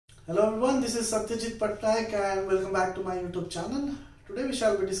Hello everyone, this is Satyajit Pattnaik and welcome back to my YouTube channel. Today we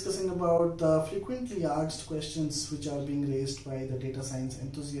shall be discussing about the frequently asked questions which are being raised by the data science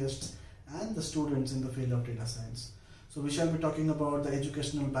enthusiasts and the students in the field of data science. So we shall be talking about the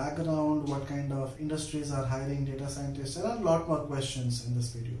educational background, what kind of industries are hiring data scientists, and a lot more questions in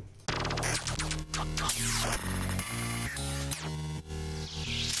this video.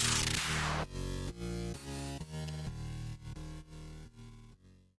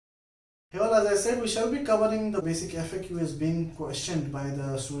 Here, as I said, we shall be covering the basic FAQs being questioned by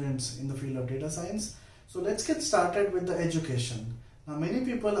the students in the field of data science. So let's get started with the education. Now many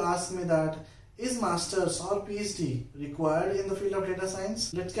people ask me that is masters or PhD required in the field of data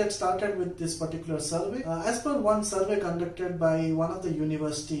science? Let's get started with this particular survey. As per one survey conducted by one of the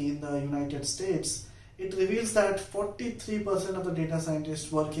university in the United States, it reveals that 43% of the data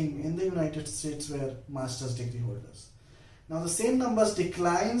scientists working in the United States were master's degree holders. Now the same numbers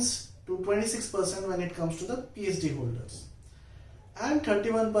declines to 26% when it comes to the PhD holders, and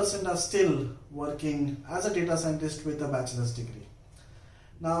 31% are still working as a data scientist with a bachelor's degree.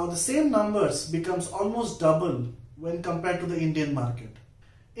 Now the same numbers becomes almost double when compared to the Indian market.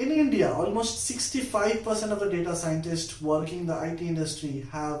 In India, almost 65% of the data scientists working in the IT industry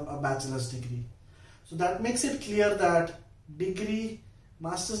have a bachelor's degree. So that makes it clear that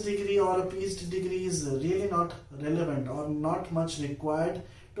master's degree or a PhD degree is really not relevant or not much required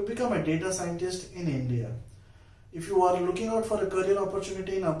to become a data scientist in India. If you are looking out for a career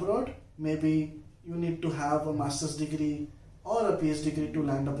opportunity in abroad, maybe you need to have a master's degree or a PhD degree to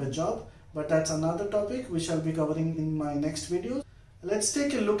land up a job, but that's another topic we shall be covering in my next video. Let's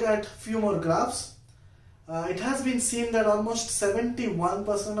take a look at few more graphs. It has been seen that almost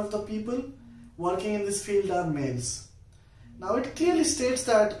 71% of the people working in this field are males. Now it clearly states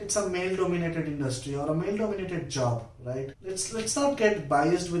that it's a male-dominated industry or a male-dominated job, right? Let's not get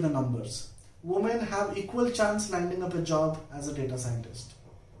biased with the numbers. Women have equal chance landing up a job as a data scientist.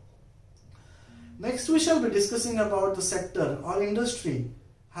 Next, we shall be discussing about the sector or industry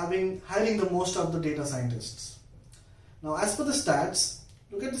hiring the most of the data scientists. Now, as per the stats,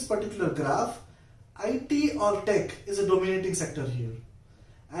 look at this particular graph. IT or tech is a dominating sector here,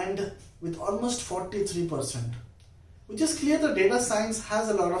 and with almost 43%. Which is clear that data science has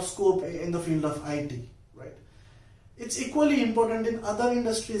a lot of scope in the field of IT, right? It's equally important in other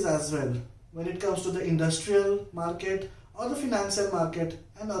industries as well, when it comes to the industrial market or the financial market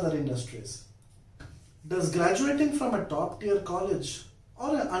and other industries. Does graduating from a top tier college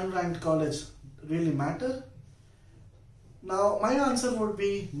or an unranked college really matter? Now my answer would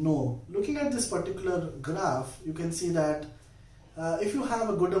be no. Looking at this particular graph, you can see that if you have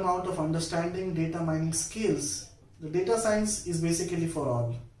a good amount of understanding data mining skills, the data science is basically for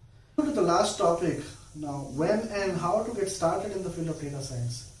all. Go to the last topic now, when and how to get started in the field of data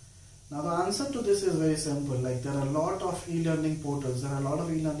science. Now the answer to this is very simple. Like, there are a lot of e-learning portals, there are a lot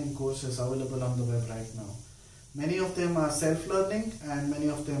of e-learning courses available on the web right now. Many of them are self-learning and many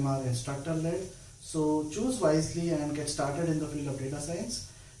of them are instructor-led. So choose wisely and get started in the field of data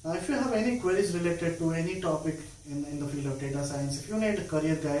science. Now if you have any queries related to any topic in the field of data science, if you need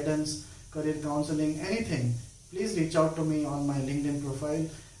career guidance, career counseling, anything, please reach out to me on my LinkedIn profile.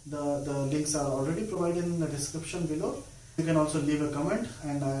 The links are already provided in the description below. You can also leave a comment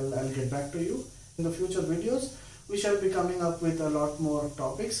and I'll get back to you. In the future videos, we shall be coming up with a lot more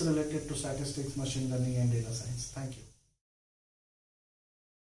topics related to statistics, machine learning and data science. Thank you.